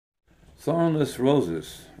Thornless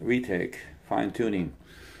Roses, retake, fine tuning,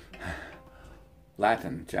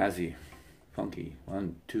 Latin, jazzy, funky.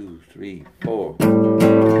 1, 2, 3, 4.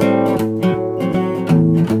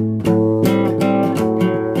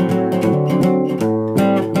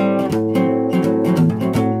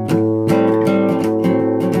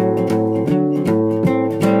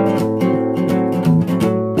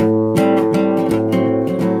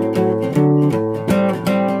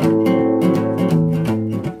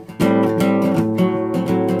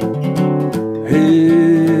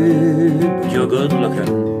 You're good looking,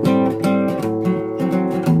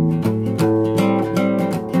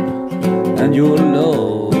 and your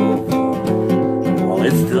love, well,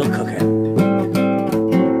 it's still cooking.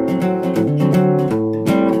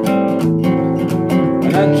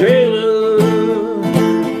 And that jailer,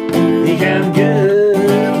 he can't get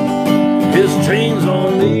his chains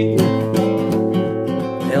on me.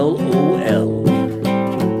 LOL.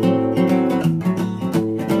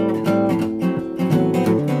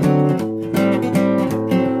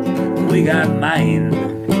 We got mind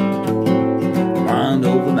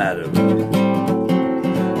over matter.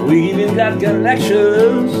 We even got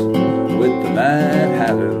connections with the Mad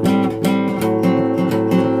Hatter.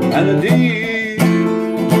 And the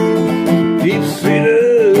deep-seated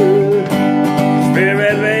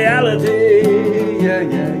spirit reality. Yeah.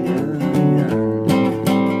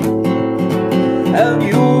 And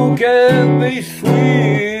you can be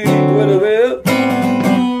sweet with a whip,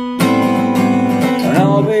 and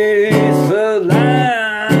I'll be Sir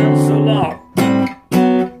Lancelot.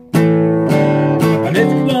 And if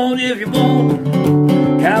you want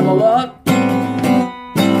Camelot,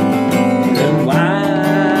 then why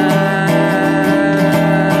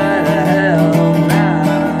the hell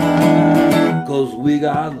now? 'Cause we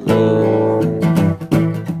got love.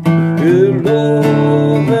 Yeah,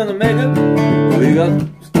 love in the making. We got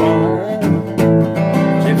strong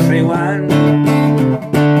gypsy wine.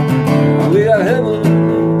 We got heaven,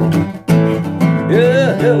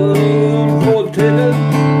 yeah, heaven for the taking,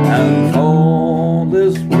 and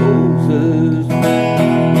thornless roses.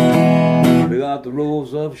 We got the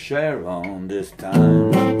rose of Sharon this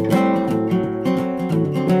time.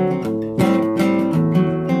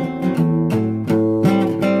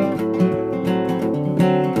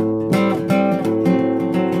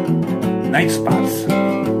 Night spots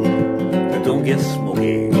that don't get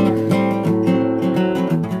smoky,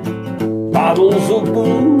 bottles of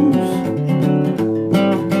booze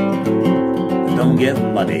that don't get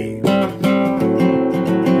muddy,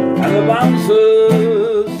 and the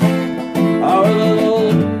bouncers are a little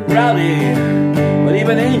rowdy, but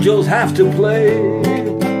even angels have to play.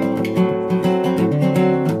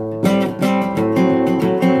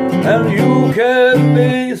 And you can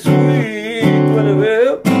be sweet with a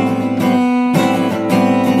whip,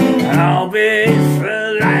 and I'll be Sir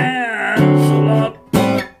Lancelot.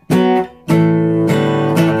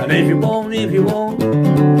 And if you want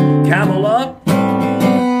Camelot,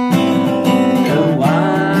 then why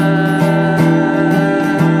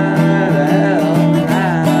the hell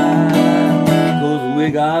now? 'Cause we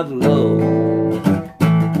got love.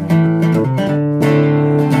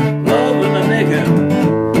 Love in the making.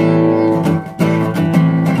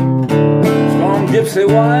 Strong gypsy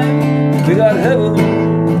wine. We got heaven.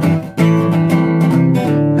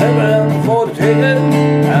 Heaven for the taking,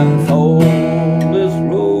 and thornless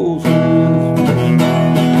roses.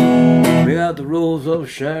 We got the rose of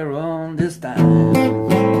Sharon this time.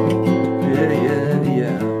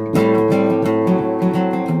 Yeah.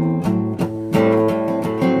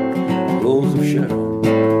 Rose of Sharon,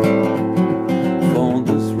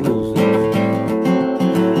 thornless roses.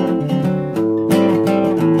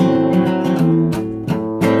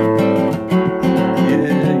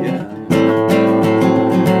 Yeah.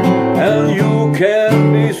 And you can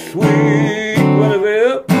be sweet with a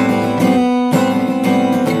whip,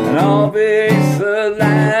 and I'll be Sir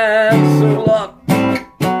Lancelot.